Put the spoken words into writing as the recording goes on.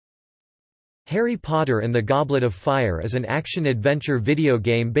Harry Potter and the Goblet of Fire is an action-adventure video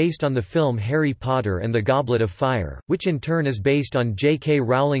game based on the film Harry Potter and the Goblet of Fire, which in turn is based on J.K.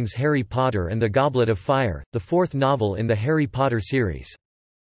 Rowling's Harry Potter and the Goblet of Fire, the fourth novel in the Harry Potter series.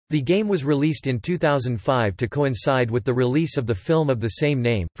 The game was released in 2005 to coincide with the release of the film of the same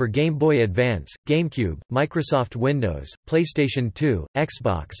name, for Game Boy Advance, GameCube, Microsoft Windows, PlayStation 2,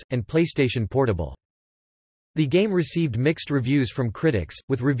 Xbox, and PlayStation Portable. The game received mixed reviews from critics,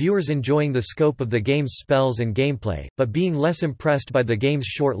 with reviewers enjoying the scope of the game's spells and gameplay, but being less impressed by the game's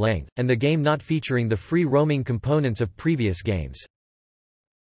short length, and the game not featuring the free-roaming components of previous games.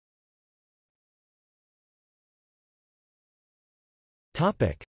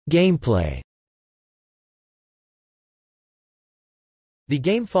 Gameplay. The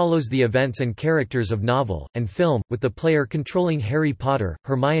game follows the events and characters of novel, and film, with the player controlling Harry Potter,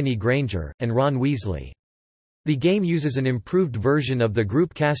 Hermione Granger, and Ron Weasley. The game uses an improved version of the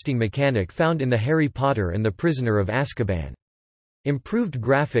group casting mechanic found in the Harry Potter and the Prisoner of Azkaban. Improved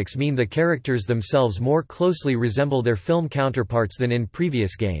graphics mean the characters themselves more closely resemble their film counterparts than in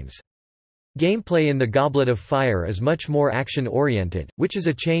previous games. Gameplay in the Goblet of Fire is much more action-oriented, which is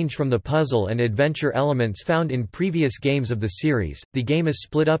a change from the puzzle and adventure elements found in previous games of the series. The game is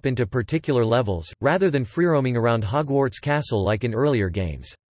split up into particular levels, rather than free-roaming around Hogwarts Castle like in earlier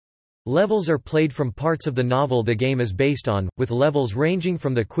games. Levels are played from parts of the novel the game is based on, with levels ranging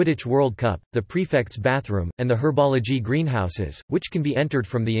from the Quidditch World Cup, the Prefect's Bathroom, and the Herbology greenhouses, which can be entered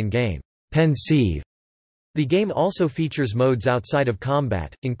from the in-game Pensieve. The game also features modes outside of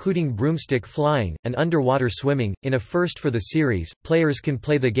combat, including broomstick flying, and underwater swimming. In a first for the series, players can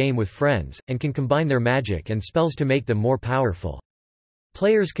play the game with friends, and can combine their magic and spells to make them more powerful.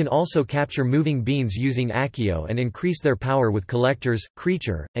 Players can also capture moving beans using Accio and increase their power with collectors,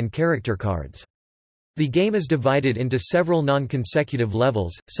 creature, and character cards. The game is divided into several non-consecutive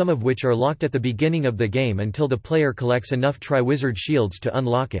levels, some of which are locked at the beginning of the game until the player collects enough Triwizard Shields to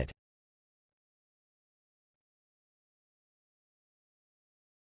unlock it.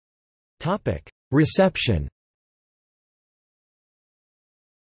 Reception.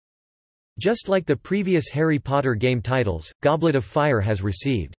 Just like the previous Harry Potter game titles, Goblet of Fire has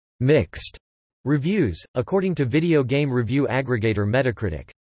received mixed reviews, according to video game review aggregator Metacritic.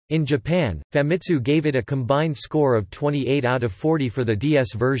 In Japan, Famitsu gave it a combined score of 28 out of 40 for the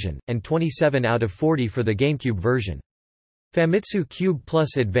DS version, and 27 out of 40 for the GameCube version. Famitsu Cube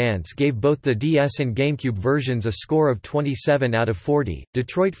Plus Advance gave both the DS and GameCube versions a score of 27 out of 40.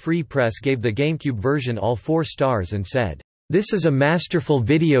 Detroit Free Press gave the GameCube version all 4 stars and said, "This is a masterful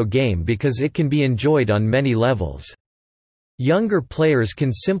video game because it can be enjoyed on many levels. Younger players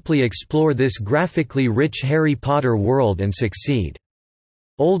can simply explore this graphically rich Harry Potter world and succeed.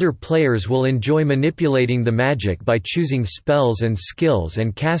 Older players will enjoy manipulating the magic by choosing spells and skills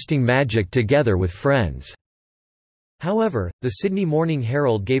and casting magic together with friends." However, the Sydney Morning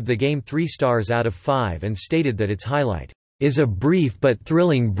Herald gave the game 3 stars out of 5 and stated that its highlight is a brief but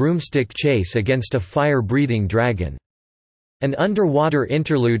thrilling broomstick chase against a fire-breathing dragon. An underwater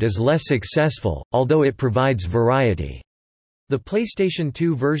interlude is less successful, although it provides variety. The PlayStation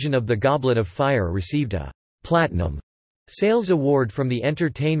 2 version of the Goblet of Fire received a Platinum Sales Award from the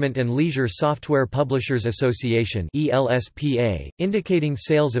Entertainment and Leisure Software Publishers Association (ELSPA), indicating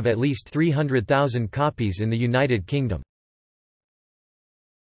sales of at least 300,000 copies in the United Kingdom.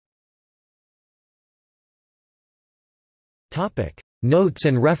 Topic: Notes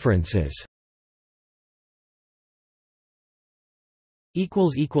and references.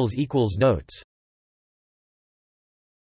 Notes